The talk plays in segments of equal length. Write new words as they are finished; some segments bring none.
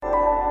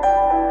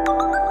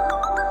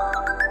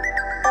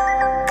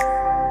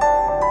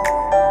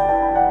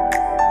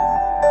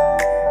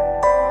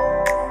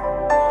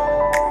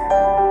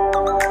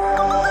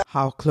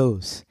How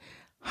close?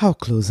 How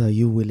close are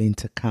you willing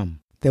to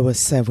come? There were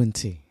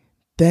 70.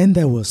 Then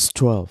there was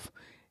 12.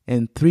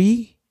 And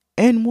 3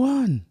 and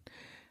 1.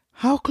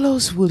 How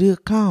close will you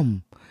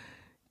come?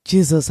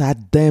 Jesus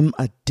had them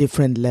at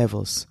different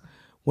levels.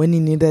 When he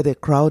needed a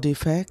crowd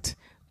effect,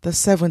 the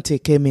 70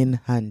 came in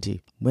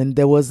handy. When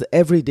there was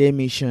everyday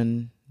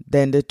mission,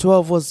 then the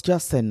 12 was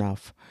just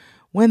enough.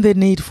 When the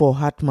need for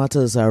heart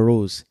matters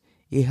arose,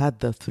 he had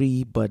the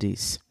 3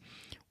 buddies.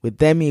 With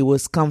them he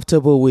was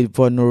comfortable with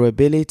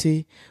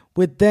vulnerability.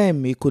 With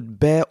them he could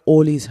bear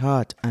all his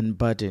heart and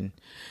burden.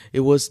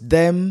 It was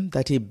them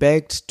that he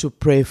begged to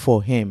pray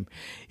for him.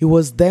 It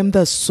was them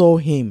that saw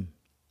him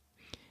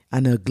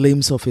and a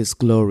glimpse of his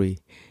glory.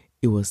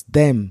 It was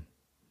them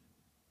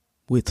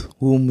with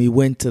whom he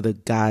went to the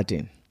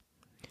garden.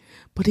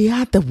 But he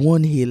had the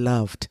one he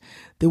loved,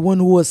 the one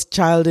who was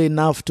child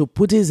enough to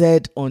put his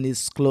head on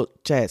his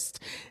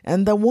chest,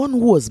 and the one who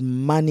was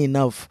man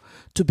enough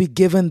to be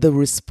given the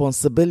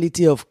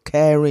responsibility of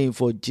caring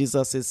for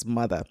Jesus'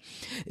 mother.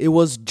 It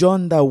was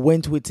John that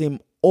went with him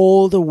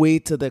all the way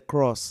to the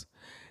cross.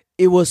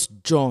 It was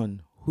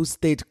John who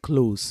stayed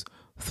close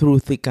through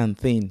thick and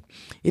thin.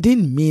 It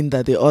didn't mean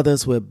that the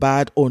others were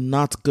bad or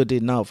not good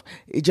enough.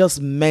 It just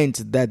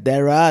meant that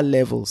there are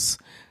levels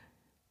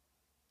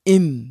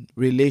in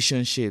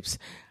relationships.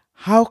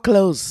 How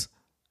close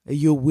are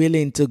you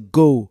willing to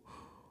go?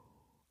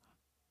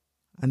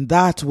 And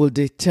that will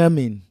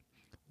determine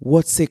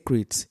what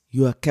secrets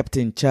you are kept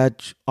in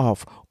charge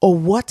of, or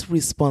what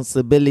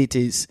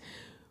responsibilities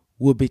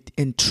will be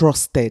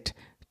entrusted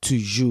to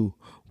you.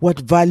 What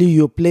value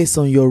you place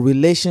on your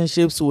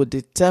relationships will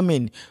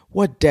determine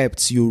what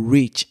depths you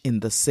reach in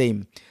the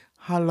same.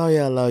 How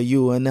loyal are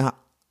you, and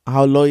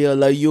how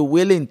loyal are you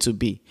willing to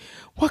be?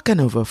 What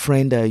kind of a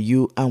friend are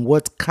you, and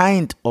what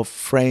kind of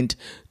friend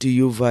do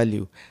you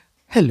value?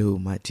 Hello,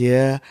 my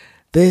dear.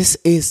 This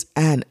is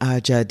Anne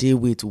Ajadi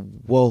with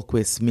Walk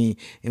With Me,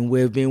 and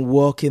we've been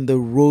walking the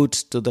road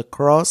to the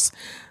cross,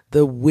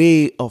 the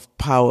way of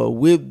power.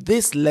 With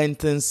this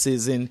Lenten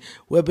season,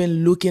 we've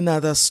been looking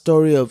at the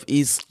story of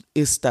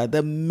Easter,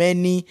 the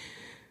many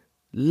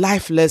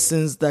life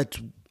lessons that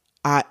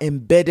are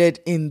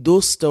embedded in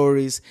those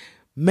stories,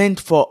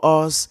 meant for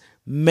us,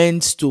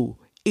 meant to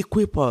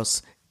equip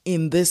us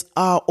in this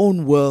our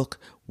own work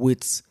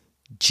with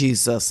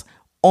Jesus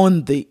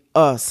on the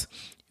earth.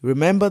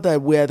 Remember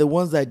that we are the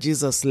ones that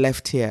Jesus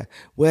left here.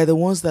 We are the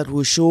ones that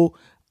will show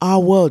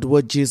our world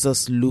what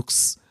Jesus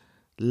looks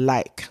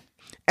like.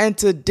 And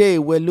today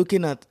we're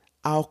looking at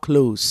how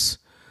close,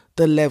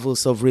 the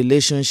levels of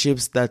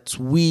relationships that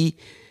we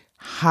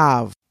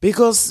have.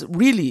 Because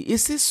really,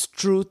 is this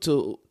true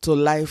to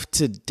life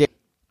today?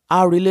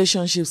 Our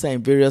relationships are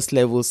in various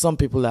levels. Some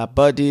people are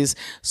buddies.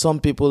 Some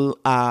people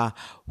are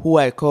who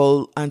I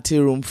call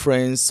anteroom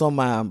friends. Some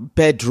are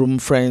bedroom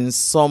friends.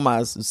 Some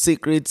are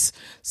secret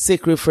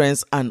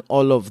friends, and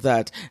all of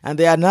that. And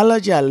the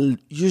analogy I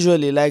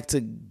usually like to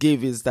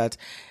give is that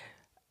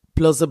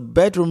plus a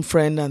bedroom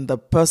friend and the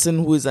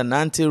person who is an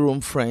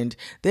anteroom friend,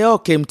 they all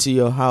came to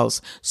your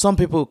house. Some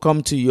people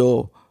come to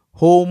your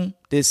home,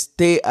 they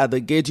stay at the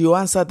gate, you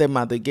answer them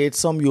at the gate.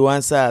 Some you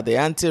answer at the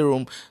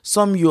anteroom,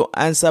 some you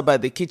answer by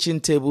the kitchen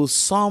table,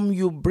 some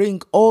you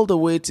bring all the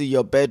way to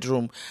your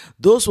bedroom.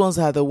 Those ones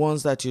are the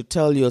ones that you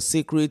tell your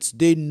secrets.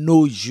 They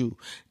know you,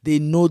 they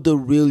know the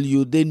real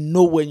you, they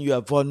know when you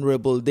are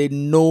vulnerable, they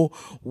know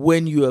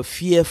when you are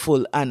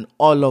fearful, and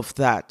all of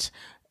that.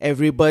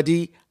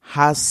 Everybody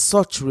has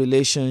such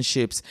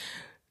relationships.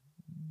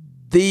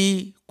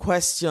 The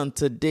question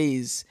today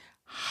is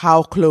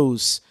how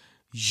close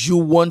you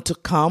want to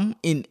come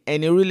in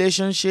any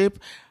relationship,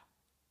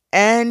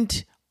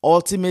 and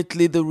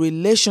ultimately the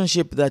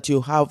relationship that you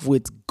have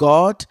with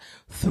God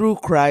through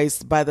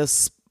Christ by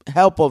the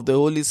help of the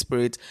Holy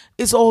Spirit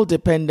is all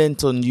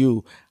dependent on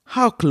you.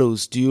 How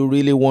close do you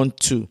really want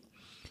to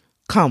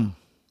come?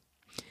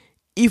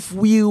 If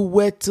we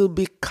were to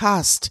be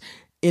cast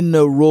in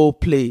a role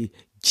play,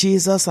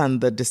 Jesus and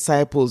the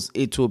disciples,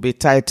 it will be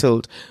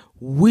titled,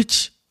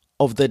 which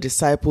of the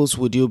disciples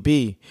would you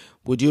be?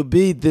 Would you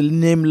be the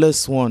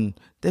nameless one,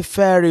 the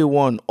fairy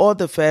one, or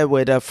the fair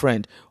weather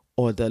friend,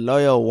 or the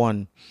loyal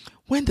one?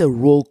 When the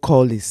roll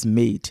call is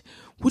made,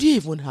 would you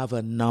even have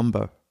a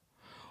number?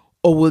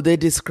 Or will they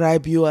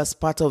describe you as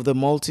part of the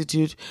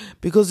multitude?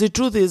 Because the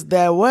truth is,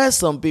 there were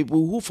some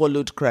people who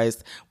followed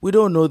Christ. We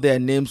don't know their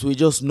names, we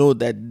just know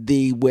that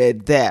they were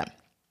there.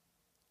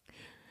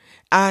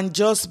 And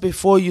just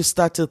before you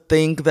start to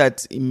think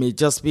that it may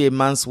just be a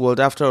man's world,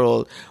 after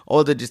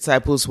all the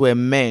disciples were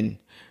men.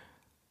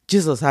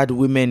 Jesus had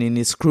women in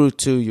his crew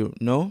too, you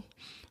know.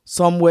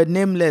 Some were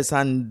nameless,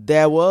 and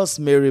there was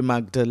Mary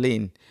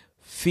Magdalene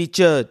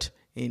featured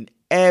in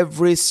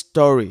every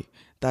story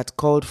that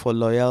called for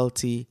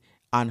loyalty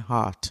and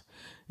heart.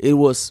 It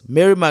was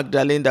Mary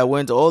Magdalene that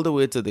went all the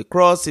way to the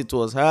cross. It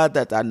was her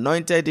that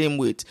anointed him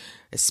with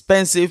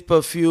expensive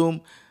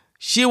perfume.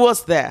 She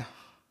was there.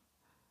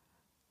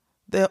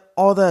 The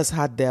others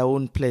had their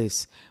own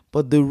place,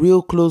 but the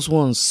real close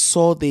ones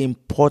saw the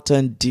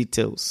important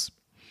details.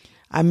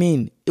 I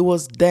mean, it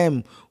was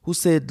them who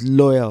stayed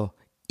loyal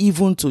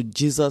even to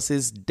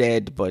Jesus'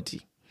 dead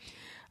body.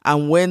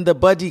 And when the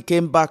body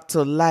came back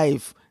to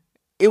life,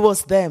 it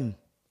was them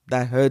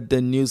that heard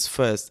the news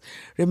first.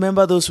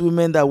 Remember those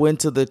women that went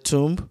to the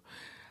tomb?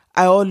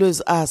 I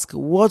always ask,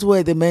 what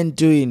were the men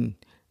doing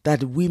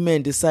that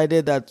women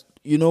decided that,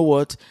 you know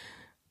what,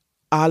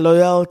 our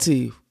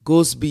loyalty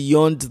goes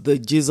beyond the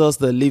Jesus,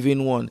 the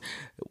living one.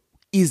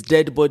 His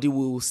dead body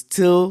will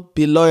still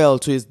be loyal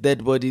to his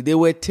dead body. They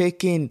were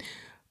taking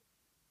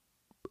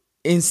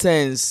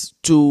incense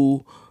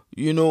to,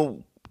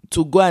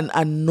 to go and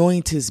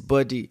anoint his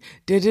body.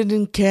 They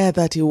didn't care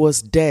that he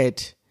was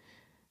dead.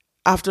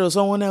 After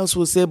someone else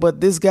will say,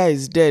 but this guy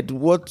is dead.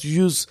 What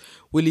use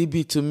will he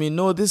be to me?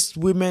 No, these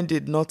women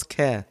did not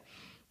care.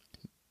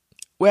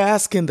 We're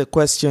asking the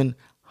question,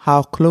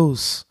 how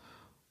close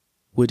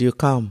would you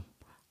come?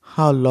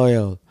 How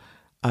loyal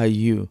are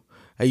you?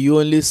 Are you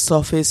only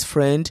surface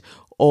friend,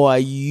 or are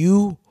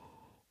you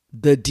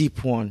the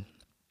deep one?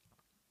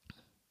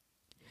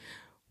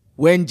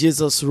 When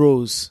Jesus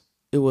rose,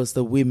 it was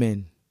the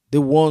women,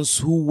 the ones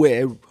who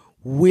were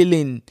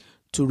willing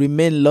to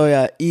remain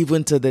loyal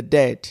even to the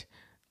dead,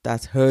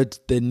 that heard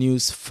the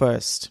news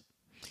first.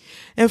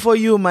 And for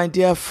you, my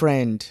dear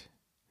friend,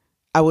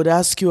 I would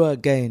ask you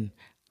again,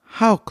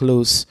 how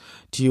close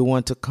do you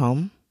want to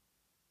come?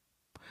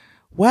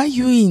 Why are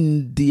you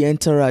in the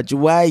entourage?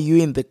 Why are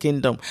you in the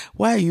kingdom?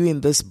 Why are you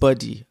in this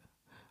body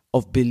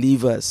of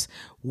believers?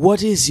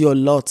 What is your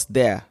lot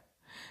there?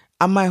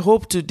 And my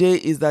hope today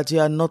is that you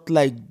are not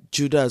like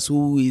Judas,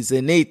 who is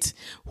innate.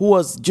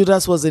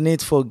 Judas was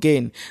innate for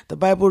gain. The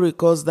Bible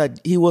records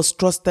that he was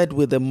trusted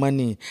with the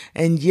money,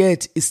 and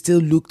yet he still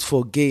looked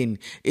for gain.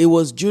 It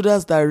was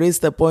Judas that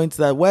raised the point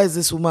that, why is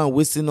this woman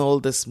wasting all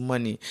this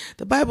money?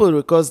 The Bible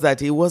records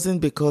that it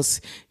wasn't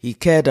because he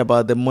cared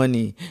about the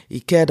money. He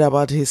cared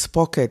about his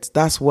pocket.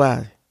 That's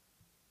why.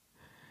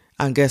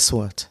 And guess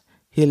what?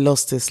 He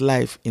lost his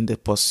life in the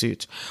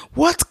pursuit.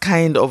 What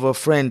kind of a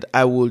friend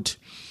I would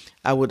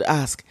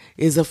ask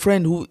is a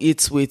friend who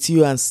eats with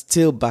you and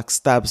still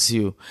backstabs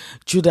you.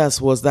 Judas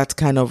was that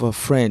kind of a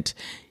friend.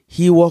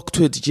 He walked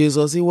with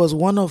Jesus. He was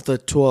one of the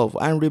 12.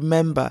 And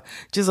remember,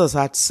 Jesus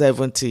had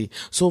 70.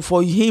 So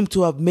for him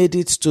to have made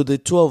it to the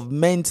 12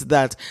 meant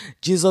that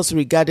Jesus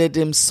regarded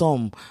him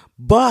some.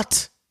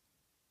 But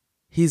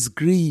his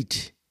greed,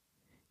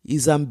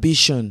 his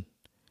ambition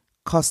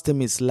cost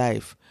him his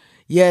life.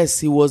 Yes,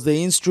 he was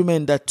the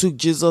instrument that took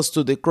Jesus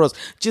to the cross.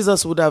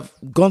 Jesus would have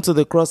gone to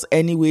the cross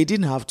anyway. It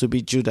didn't have to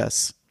be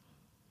Judas.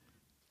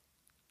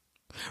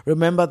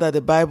 Remember that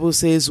the Bible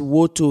says,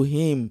 woe to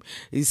him.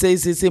 It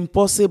says it's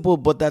impossible,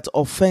 but that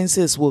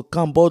offenses will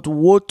come. But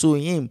woe to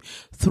him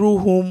through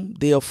whom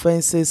the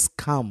offenses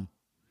come.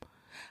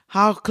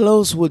 How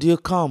close would you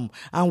come?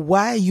 And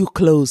why are you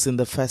close in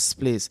the first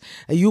place?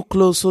 Are you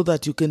close so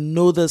that you can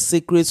know the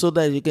secret, so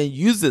that you can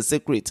use the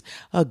secret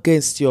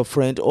against your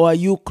friend? Or are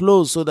you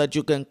close so that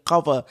you can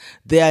cover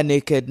their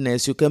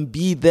nakedness? You can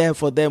be there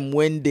for them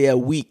when they are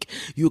weak.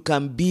 You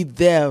can be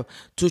there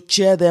to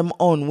cheer them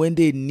on when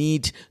they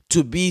need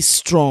to be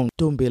strong.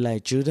 Don't be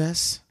like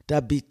Judas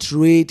that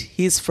betrayed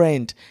his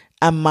friend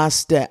and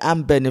master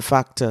and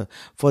benefactor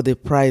for the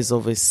price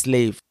of a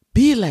slave.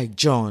 Be like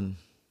John,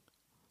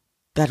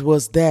 that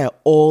was there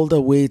all the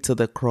way to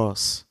the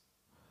cross.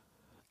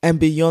 And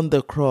beyond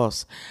the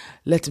cross,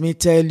 let me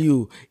tell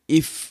you,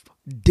 if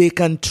they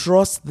can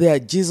trust there,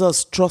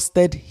 Jesus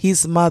trusted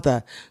his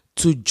mother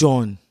to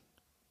John.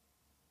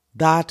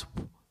 That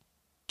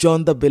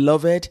John the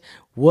beloved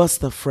was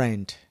the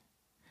friend.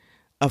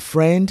 A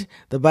friend,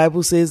 the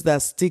Bible says,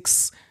 that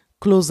sticks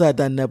closer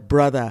than a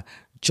brother.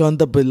 John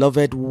the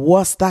beloved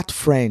was that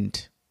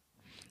friend.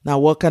 Now,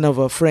 what kind of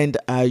a friend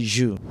are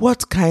you?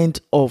 What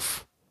kind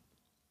of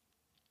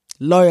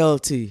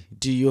loyalty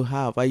do you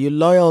have? Are you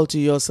loyal to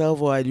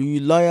yourself, or are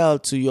you loyal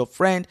to your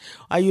friend?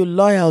 Are you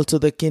loyal to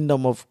the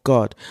kingdom of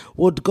God?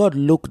 Would God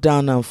look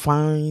down and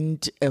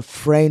find a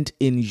friend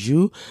in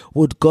you?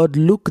 Would God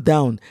look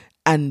down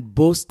and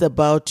boast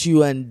about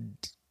you and,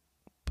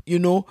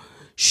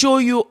 show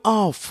you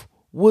off?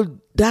 Would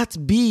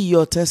that be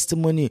your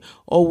testimony?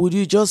 Or would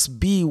you just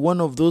be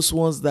one of those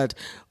ones that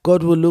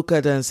God will look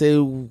at and say,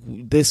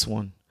 this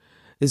one?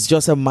 It's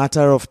just a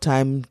matter of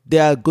time. They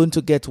are going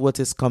to get what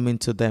is coming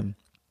to them.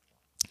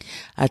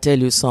 I tell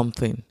you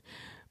something.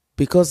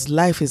 Because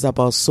life is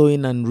about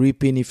sowing and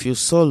reaping. If you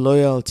sow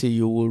loyalty,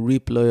 you will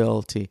reap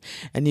loyalty.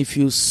 And if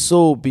you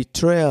sow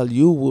betrayal,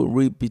 you will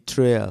reap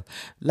betrayal.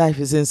 Life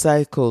is in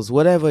cycles.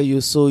 Whatever you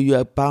sow, you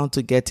are bound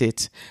to get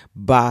it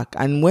back.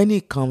 And when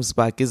it comes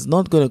back, it's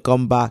not going to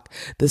come back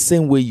the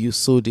same way you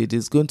sowed it.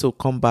 It's going to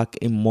come back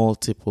in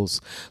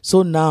multiples.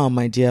 So now,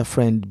 my dear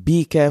friend,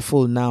 be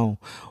careful now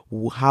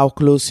how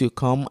close you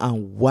come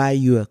and why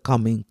you are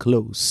coming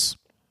close.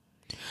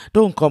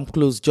 Don't come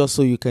close just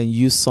so you can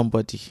use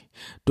somebody.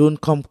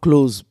 Don't come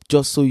close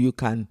just so you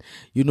can,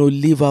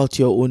 live out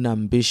your own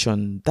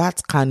ambition.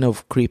 That's kind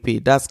of creepy.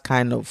 That's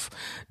kind of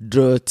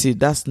dirty.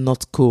 That's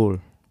not cool.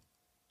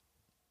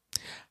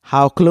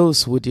 How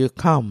close would you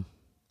come?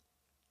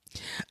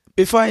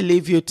 Before I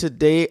leave you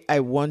today, I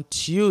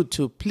want you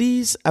to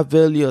please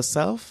avail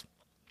yourself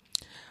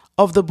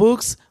of the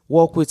books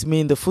Walk With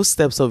Me in the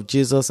Footsteps of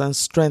Jesus and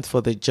Strength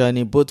for the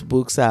Journey. Both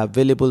books are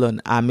available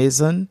on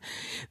Amazon.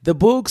 The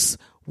books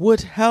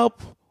would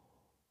help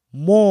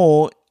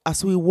more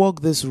as we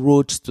walk this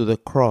road to the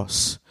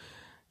cross.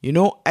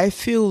 I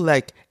feel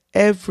like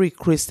every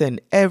Christian,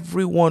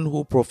 everyone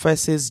who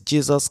professes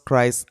Jesus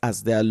Christ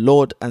as their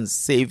Lord and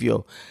Savior,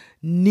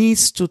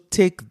 needs to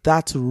take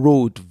that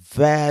road,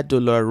 Via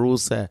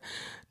Dolorosa,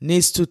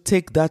 needs to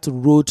take that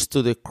road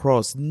to the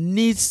cross,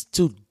 needs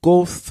to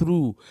go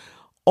through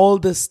all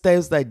the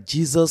steps that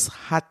Jesus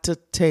had to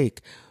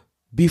take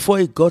before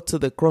he got to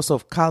the cross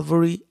of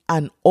Calvary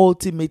and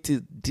ultimately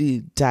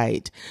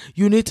died.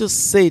 You need to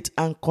sit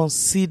and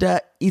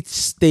consider each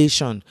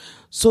station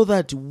so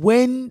that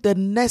when the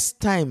next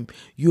time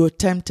you're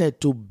tempted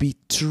to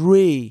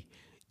betray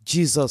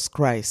Jesus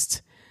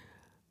Christ,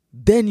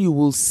 then you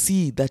will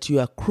see that you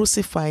are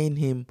crucifying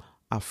him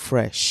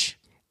afresh.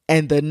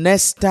 And the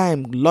next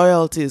time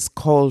loyalty is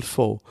called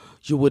for,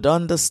 you would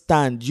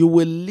understand, you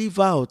will live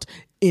out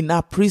in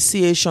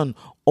appreciation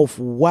of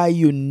why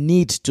you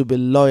need to be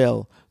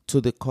loyal to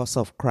the cause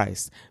of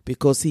Christ,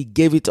 because he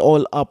gave it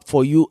all up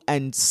for you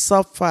and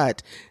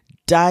suffered,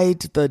 died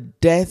the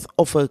death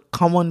of a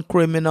common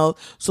criminal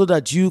so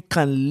that you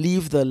can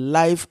live the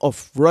life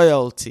of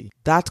royalty.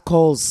 That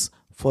calls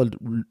for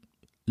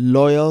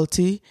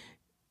loyalty,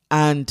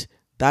 and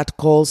that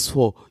calls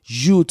for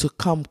you to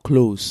come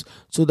close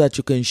so that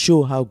you can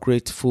show how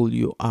grateful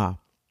you are.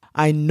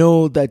 I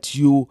know that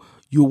you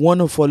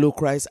want to follow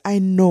Christ. I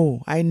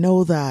know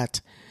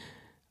that.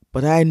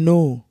 But I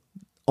know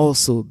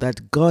also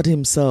that God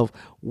himself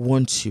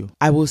wants you.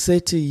 I will say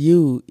to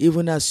you,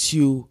 even as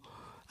you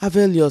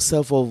avail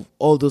yourself of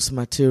all those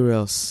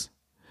materials,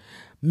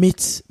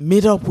 meet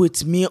up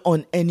with me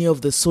on any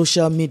of the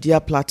social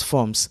media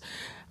platforms.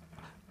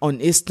 On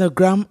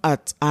Instagram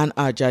at Ann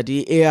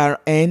Ajadi,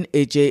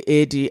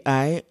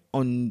 ARNAJADI,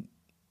 on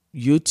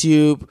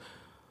YouTube,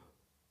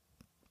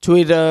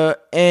 Twitter,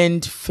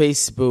 and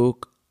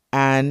Facebook,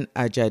 Ann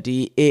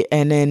Ajadi,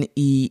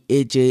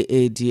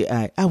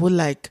 ANNEAJADI. I would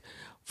like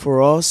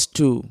for us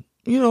to,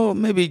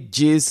 maybe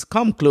just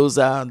come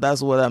closer.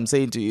 That's what I'm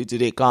saying to you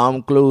today.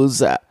 Come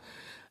closer.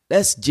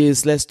 Let's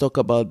talk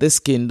about this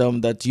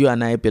kingdom that you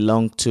and I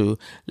belong to.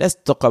 Let's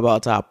talk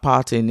about our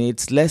part in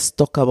it. Let's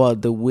talk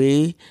about the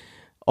way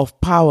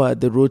of power,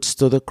 the road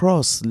to the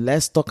cross.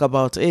 Let's talk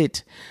about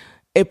it.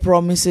 It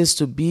promises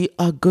to be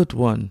a good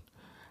one.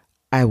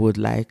 I would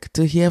like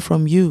to hear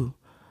from you.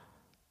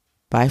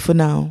 Bye for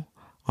now.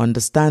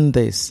 Understand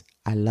this.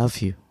 I love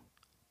you,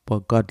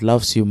 but God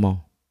loves you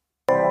more.